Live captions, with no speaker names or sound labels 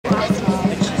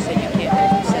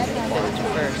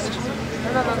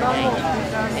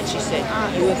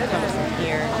but you have come from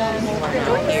here, you are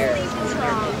now here.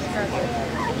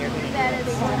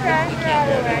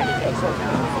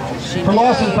 For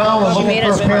lost and found, we're looking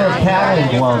for a pair of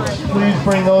paddling gloves. Please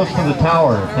bring those to the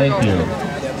tower. Thank you.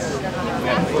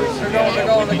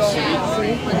 That would be sitting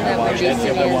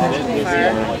in the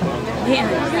car. Man,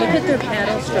 look at their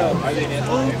paddle stroke.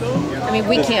 I mean,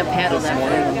 we can't paddle that far.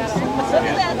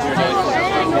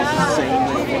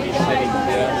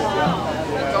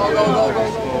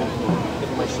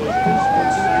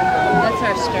 That's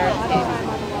our start page.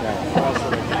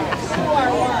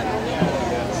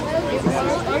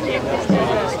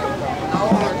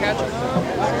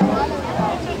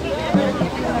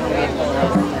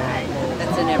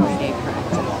 That's an everyday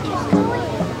practice.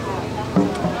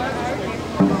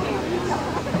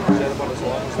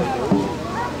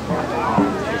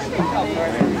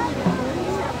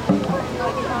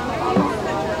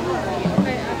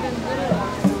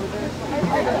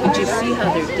 Did you see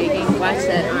how they're digging? Watch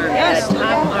that arm. That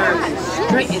top arm is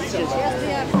straight. It's just,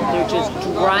 they're just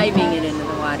driving it into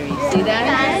the water. You see that?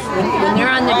 When they're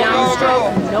on the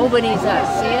downstroke, nobody's up.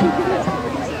 See it?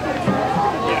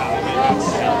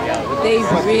 They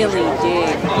really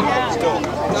dig.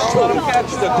 Still to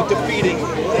catch the defeating. I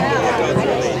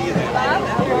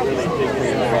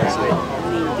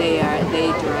mean, they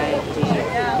drive deep.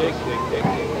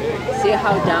 See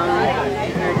how down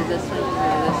compared to this one,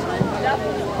 compared to this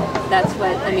one? That's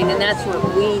what, I mean, and that's what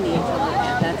we need to look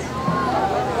at.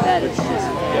 That is just,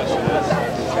 Yes, it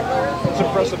is. It's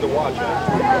impressive to watch,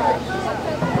 actually.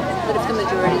 but if the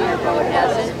majority of your boat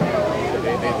has it,